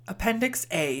Appendix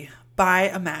A. Buy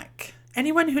a Mac.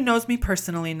 Anyone who knows me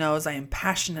personally knows I am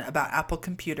passionate about Apple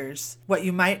computers. What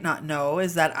you might not know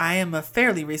is that I am a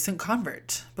fairly recent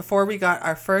convert. Before we got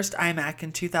our first iMac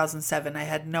in 2007, I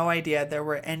had no idea there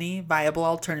were any viable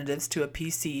alternatives to a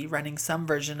PC running some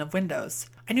version of Windows.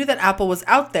 I knew that Apple was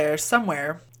out there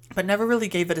somewhere, but never really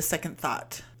gave it a second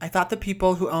thought. I thought the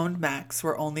people who owned Macs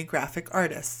were only graphic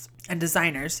artists and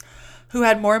designers who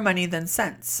had more money than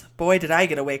sense. Boy, did I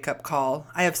get a wake-up call.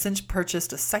 I have since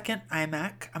purchased a second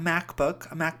iMac, a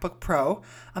MacBook Pro,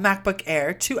 a MacBook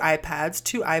Air, 2 iPads,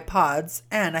 2 iPods,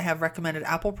 and I have recommended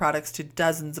Apple products to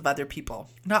dozens of other people.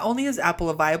 Not only is Apple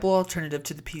a viable alternative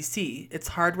to the PC, its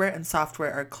hardware and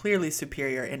software are clearly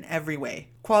superior in every way.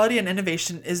 Quality and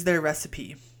innovation is their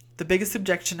recipe. The biggest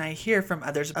objection I hear from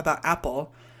others about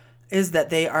Apple is that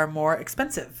they are more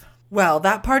expensive. Well,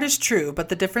 that part is true, but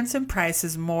the difference in price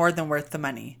is more than worth the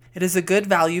money. It is a good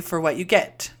value for what you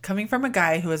get. Coming from a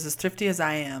guy who is as thrifty as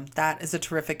I am, that is a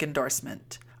terrific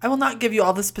endorsement. I will not give you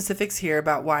all the specifics here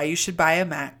about why you should buy a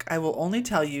Mac. I will only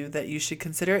tell you that you should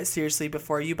consider it seriously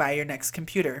before you buy your next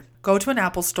computer. Go to an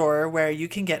Apple store where you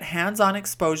can get hands-on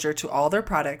exposure to all their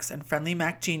products and friendly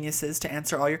Mac geniuses to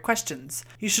answer all your questions.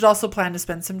 You should also plan to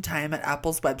spend some time at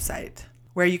Apple's website,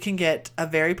 where you can get a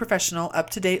very professional,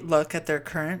 up-to-date look at their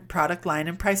current product line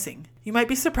and pricing. You might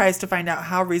be surprised to find out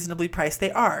how reasonably priced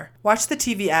they are. Watch the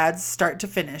TV ads start to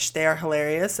finish. They are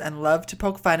hilarious and love to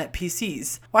poke fun at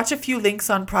PCs. Watch a few links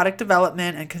on product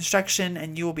development and construction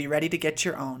and you will be ready to get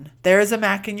your own. There is a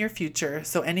Mac in your future,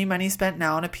 so any money spent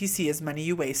now on a PC is money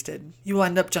you wasted. You will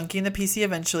end up junking the PC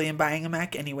eventually and buying a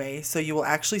Mac anyway, so you will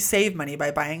actually save money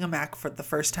by buying a Mac for the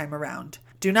first time around.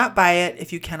 Do not buy it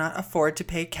if you cannot afford to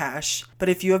pay cash, but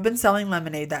if you have been selling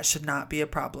lemonade, that should not be a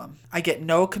problem. I get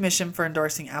no commission for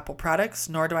endorsing Apple products,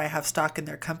 nor do I have stock in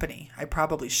their company. I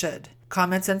probably should.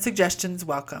 Comments and suggestions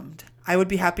welcomed. I would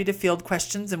be happy to field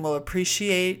questions and will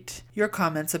appreciate your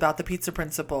comments about the pizza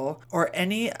principle or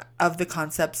any of the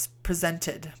concepts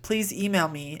presented. Please email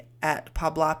me at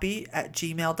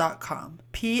pabloppe@gmail.com.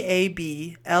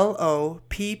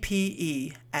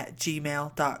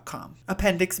 PABLOPPE@gmail.com.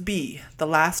 Appendix B, the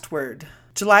last word.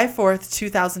 July 4th,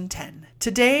 2010.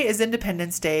 Today is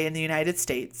Independence Day in the United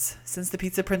States. Since the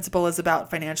pizza principle is about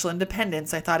financial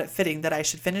independence, I thought it fitting that I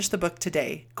should finish the book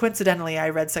today. Coincidentally, I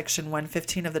read section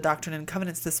 115 of the Doctrine and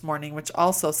Covenants this morning, which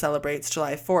also celebrates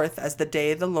July 4th as the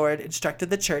day the Lord instructed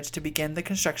the church to begin the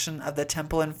construction of the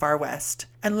temple in Far West.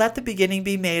 And let the beginning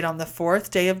be made on the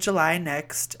 4th day of July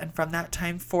next, and from that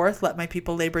time forth let my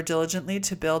people labor diligently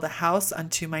to build a house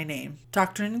unto my name.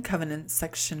 Doctrine and Covenants,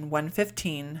 section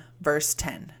 115, verse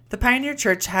 10. The Pioneer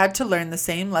Church had to learn the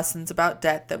same lessons about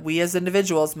debt that we as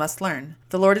individuals must learn.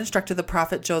 The Lord instructed the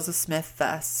prophet Joseph Smith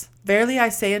thus, Verily I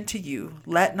say unto you,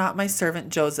 let not my servant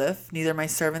Joseph, neither my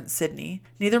servant Sidney,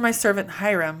 neither my servant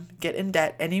Hiram get in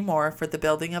debt any more for the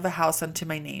building of a house unto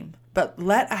my name. But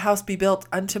let a house be built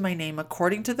unto my name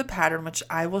according to the pattern which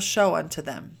I will show unto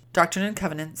them. Doctrine and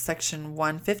Covenants, section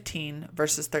 115,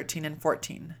 verses 13 and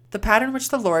 14. The pattern which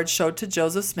the Lord showed to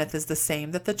Joseph Smith is the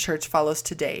same that the church follows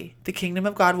today. The kingdom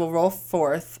of God will roll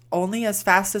forth only as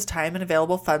fast as time and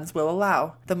available funds will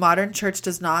allow. The modern church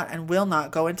does not and will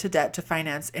not go into debt to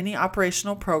finance any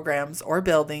operational programs or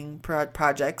building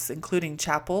projects, including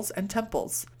chapels and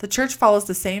temples. The church follows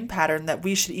the same pattern that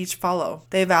we should each follow.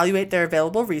 They evaluate their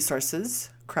available resources,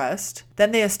 crust.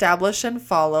 Then they establish and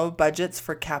follow budgets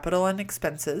for capital and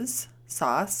expenses,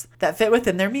 sauce, that fit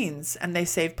within their means, and they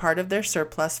save part of their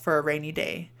surplus for a rainy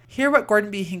day. Hear what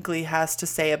Gordon B. Hinckley has to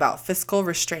say about fiscal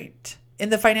restraint. In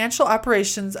the financial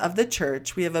operations of the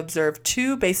church, we have observed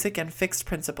two basic and fixed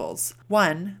principles.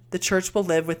 1, the church will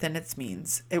live within its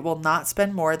means. It will not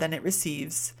spend more than it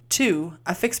receives. 2,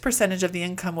 a fixed percentage of the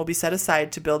income will be set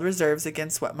aside to build reserves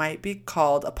against what might be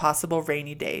called a possible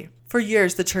rainy day. For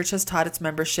years, the church has taught its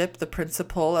membership the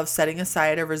principle of setting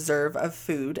aside a reserve of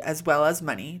food as well as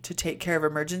money to take care of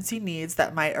emergency needs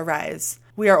that might arise.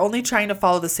 We are only trying to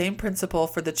follow the same principle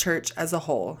for the church as a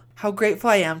whole. How grateful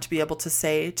I am to be able to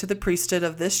say to the priesthood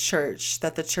of this church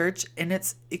that the church in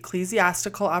its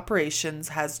ecclesiastical operations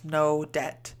has no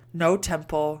debt. No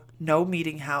temple, no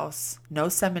meeting house, no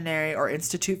seminary or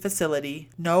institute facility,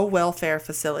 no welfare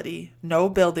facility, no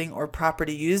building or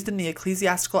property used in the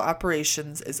ecclesiastical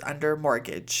operations is under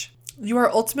mortgage. You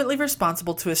are ultimately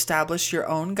responsible to establish your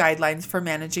own guidelines for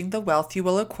managing the wealth you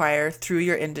will acquire through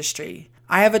your industry.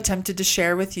 I have attempted to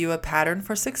share with you a pattern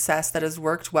for success that has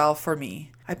worked well for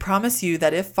me. I promise you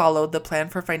that if followed, the plan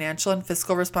for financial and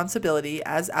fiscal responsibility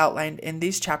as outlined in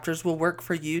these chapters will work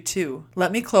for you too.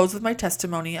 Let me close with my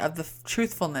testimony of the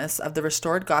truthfulness of the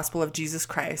restored gospel of Jesus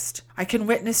Christ. I can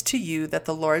witness to you that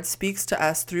the Lord speaks to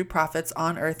us through prophets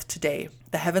on earth today.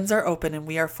 The heavens are open, and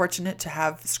we are fortunate to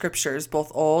have scriptures,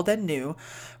 both old and new,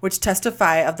 which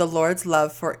testify of the Lord's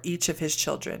love for each of his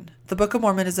children. The Book of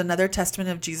Mormon is another testament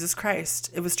of Jesus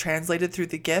Christ. It was translated through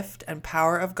the gift and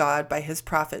power of God by his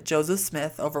prophet Joseph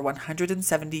Smith over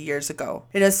 170 years ago.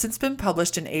 It has since been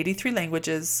published in 83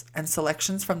 languages, and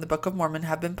selections from the Book of Mormon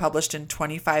have been published in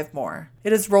 25 more.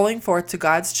 It is rolling forth to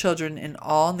God's children in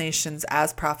all nations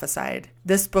as prophesied.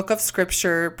 This book of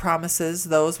scripture promises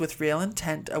those with real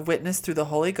intent a witness through the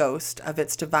Holy Ghost of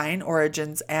its divine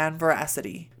origins and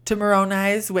veracity. To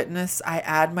Moroni's witness I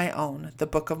add my own. The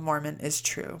Book of Mormon is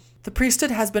true. The priesthood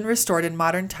has been restored in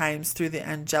modern times through the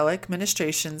angelic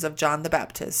ministrations of John the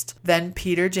Baptist, then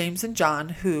Peter, James, and John,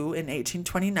 who, in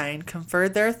 1829,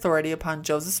 conferred their authority upon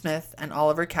Joseph Smith and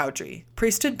Oliver Cowdery.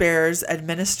 Priesthood bearers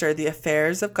administer the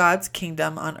affairs of God's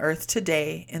kingdom on earth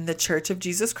today in the Church of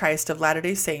Jesus Christ of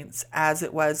Latter-day Saints as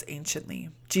it was anciently.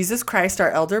 Jesus Christ,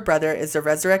 our elder brother, is a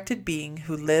resurrected being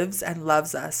who lives and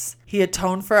loves us. He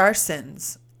atoned for our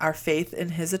sins. Our faith in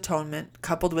his atonement,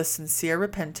 coupled with sincere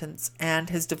repentance and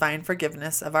his divine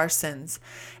forgiveness of our sins,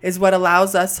 is what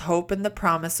allows us hope in the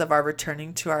promise of our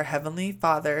returning to our Heavenly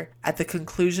Father at the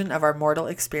conclusion of our mortal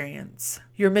experience.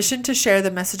 Your mission to share the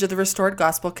message of the restored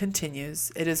gospel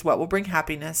continues. It is what will bring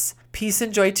happiness, peace,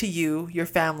 and joy to you, your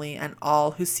family, and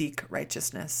all who seek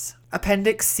righteousness.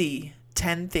 Appendix C.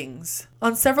 10 things.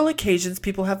 On several occasions,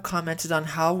 people have commented on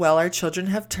how well our children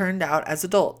have turned out as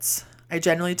adults. I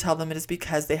generally tell them it is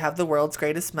because they have the world's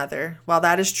greatest mother. While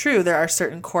that is true, there are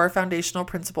certain core foundational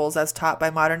principles as taught by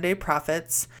modern-day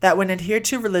prophets that when adhered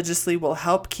to religiously will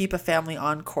help keep a family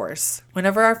on course.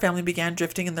 Whenever our family began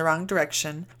drifting in the wrong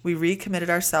direction, we recommitted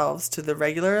ourselves to the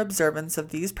regular observance of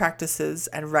these practices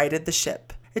and righted the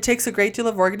ship. It takes a great deal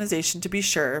of organization to be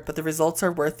sure, but the results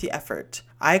are worth the effort.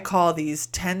 I call these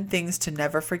 10 things to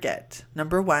never forget.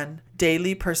 Number 1,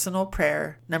 daily personal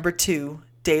prayer. Number 2,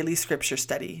 daily scripture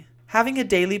study. Having a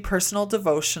daily personal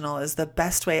devotional is the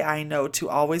best way I know to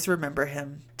always remember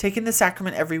him. Taking the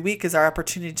sacrament every week is our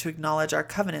opportunity to acknowledge our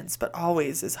covenants, but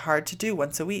always is hard to do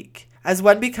once a week. As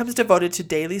one becomes devoted to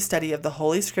daily study of the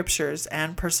Holy Scriptures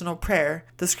and personal prayer,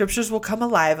 the Scriptures will come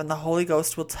alive and the Holy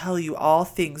Ghost will tell you all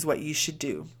things what ye should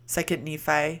do. 2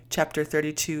 Nephi chapter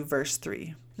 32, verse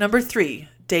 3. Number 3,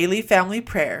 daily family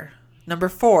prayer. Number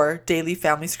 4, daily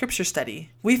family scripture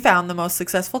study. We found the most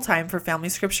successful time for family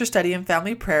scripture study and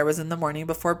family prayer was in the morning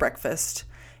before breakfast.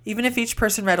 Even if each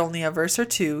person read only a verse or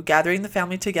two, gathering the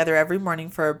family together every morning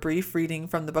for a brief reading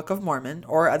from the Book of Mormon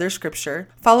or other scripture,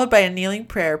 followed by a kneeling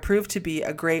prayer, proved to be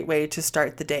a great way to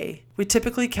start the day. We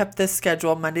typically kept this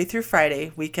schedule Monday through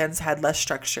Friday. Weekends had less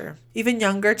structure. Even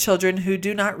younger children who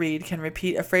do not read can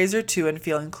repeat a phrase or two and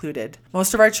feel included.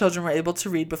 Most of our children were able to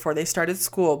read before they started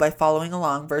school by following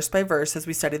along verse by verse as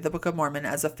we studied the Book of Mormon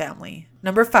as a family.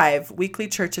 Number 5, weekly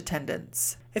church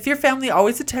attendance. If your family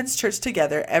always attends church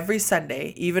together every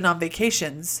Sunday, even on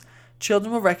vacations,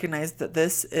 children will recognize that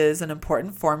this is an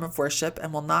important form of worship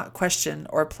and will not question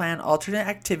or plan alternate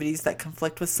activities that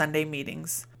conflict with Sunday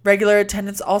meetings. Regular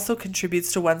attendance also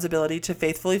contributes to one's ability to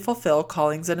faithfully fulfill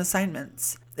callings and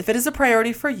assignments. If it is a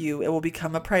priority for you, it will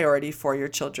become a priority for your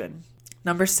children.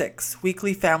 Number 6,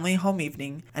 weekly family home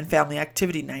evening and family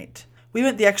activity night. We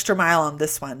went the extra mile on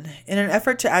this one. In an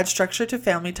effort to add structure to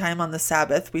family time on the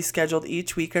Sabbath, we scheduled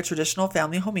each week a traditional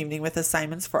family home evening with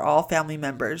assignments for all family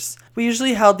members. We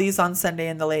usually held these on Sunday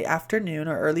in the late afternoon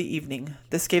or early evening.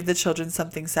 This gave the children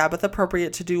something Sabbath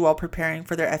appropriate to do while preparing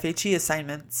for their FHE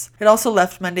assignments. It also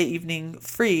left Monday evening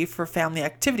free for family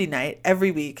activity night every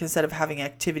week instead of having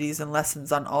activities and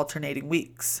lessons on alternating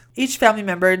weeks. Each family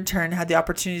member in turn had the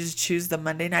opportunity to choose the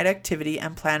Monday night activity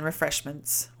and plan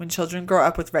refreshments. When children grow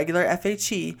up with regular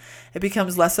FHE, it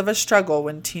becomes less of a struggle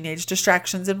when teenage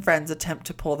distractions and friends attempt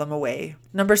to pull them away.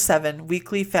 Number 7,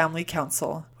 weekly family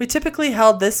council. We typically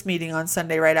held this meeting on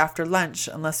Sunday right after lunch,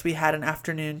 unless we had an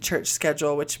afternoon church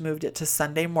schedule which moved it to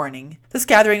Sunday morning. This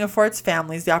gathering affords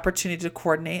families the opportunity to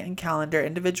coordinate and calendar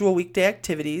individual weekday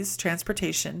activities,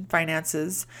 transportation,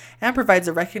 finances, and provides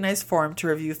a recognized forum to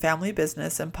review family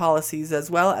business and policies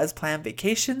as well as plan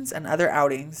vacations and other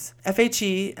outings.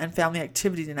 FHE and family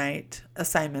activity night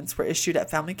assignments were issued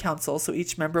at family council so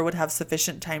each member would have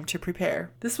sufficient time to prepare.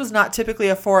 This was not typically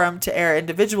a forum to air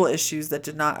individual issues that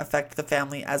did not affect the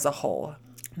family as a whole.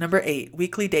 Number 8,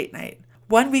 weekly date night.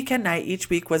 One weekend night each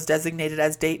week was designated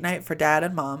as date night for dad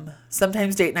and mom.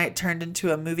 Sometimes date night turned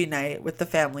into a movie night with the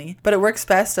family, but it works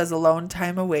best as alone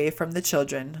time away from the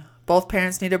children. Both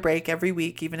parents need a break every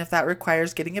week, even if that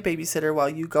requires getting a babysitter while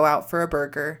you go out for a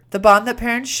burger. The bond that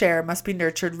parents share must be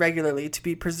nurtured regularly to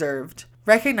be preserved.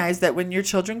 Recognize that when your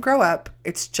children grow up,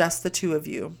 it's just the two of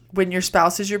you. When your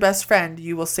spouse is your best friend,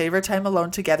 you will savor time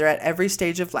alone together at every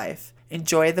stage of life.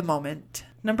 Enjoy the moment.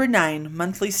 Number 9,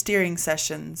 monthly steering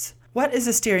sessions. What is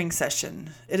a steering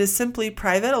session? It is simply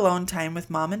private alone time with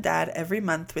mom and dad every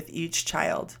month with each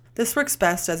child. This works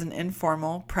best as an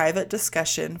informal, private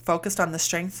discussion focused on the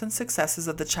strengths and successes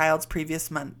of the child's previous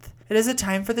month. It is a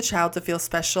time for the child to feel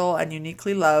special and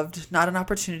uniquely loved, not an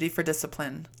opportunity for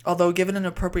discipline. Although given an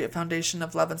appropriate foundation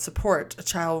of love and support, a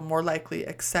child will more likely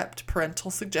accept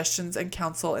parental suggestions and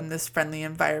counsel in this friendly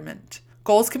environment.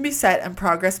 Goals can be set and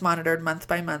progress monitored month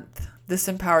by month. This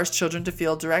empowers children to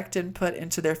feel direct input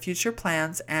into their future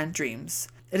plans and dreams.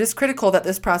 It is critical that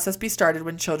this process be started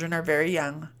when children are very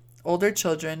young. Older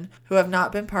children who have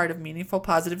not been part of meaningful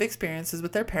positive experiences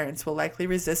with their parents will likely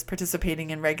resist participating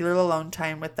in regular alone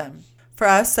time with them. For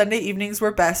us, Sunday evenings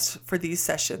were best for these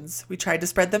sessions. We tried to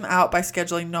spread them out by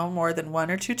scheduling no more than 1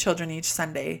 or 2 children each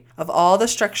Sunday. Of all the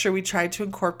structure we tried to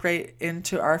incorporate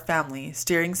into our family,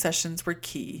 steering sessions were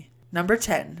key. Number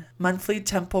 10, monthly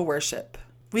temple worship.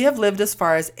 We have lived as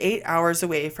far as 8 hours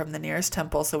away from the nearest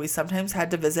temple, so we sometimes had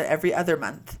to visit every other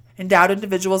month. Endowed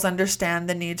individuals understand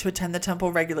the need to attend the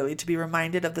temple regularly to be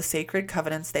reminded of the sacred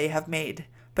covenants they have made.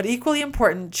 But equally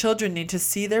important, children need to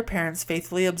see their parents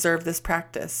faithfully observe this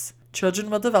practice. Children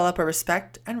will develop a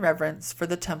respect and reverence for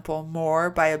the temple more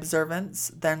by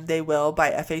observance than they will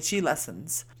by FHE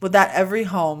lessons. Would that every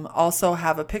home also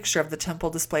have a picture of the temple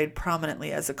displayed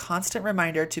prominently as a constant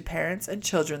reminder to parents and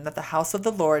children that the house of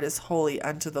the Lord is holy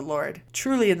unto the Lord.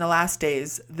 Truly in the last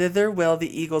days, thither will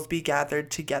the eagles be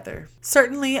gathered together.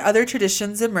 Certainly, other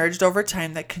traditions emerged over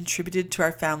time that contributed to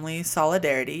our family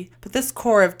solidarity, but this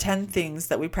core of 10 things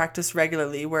that we practice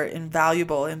regularly were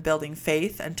invaluable in building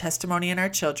faith and testimony in our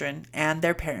children and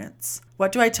their parents.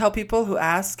 What do I tell people who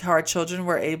ask how our children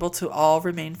were able to all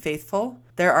remain faithful?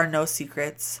 There are no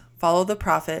secrets. Follow the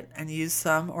prophet and use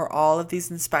some or all of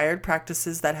these inspired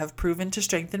practices that have proven to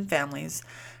strengthen families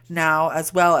now,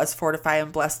 as well as fortify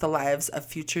and bless the lives of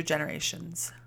future generations.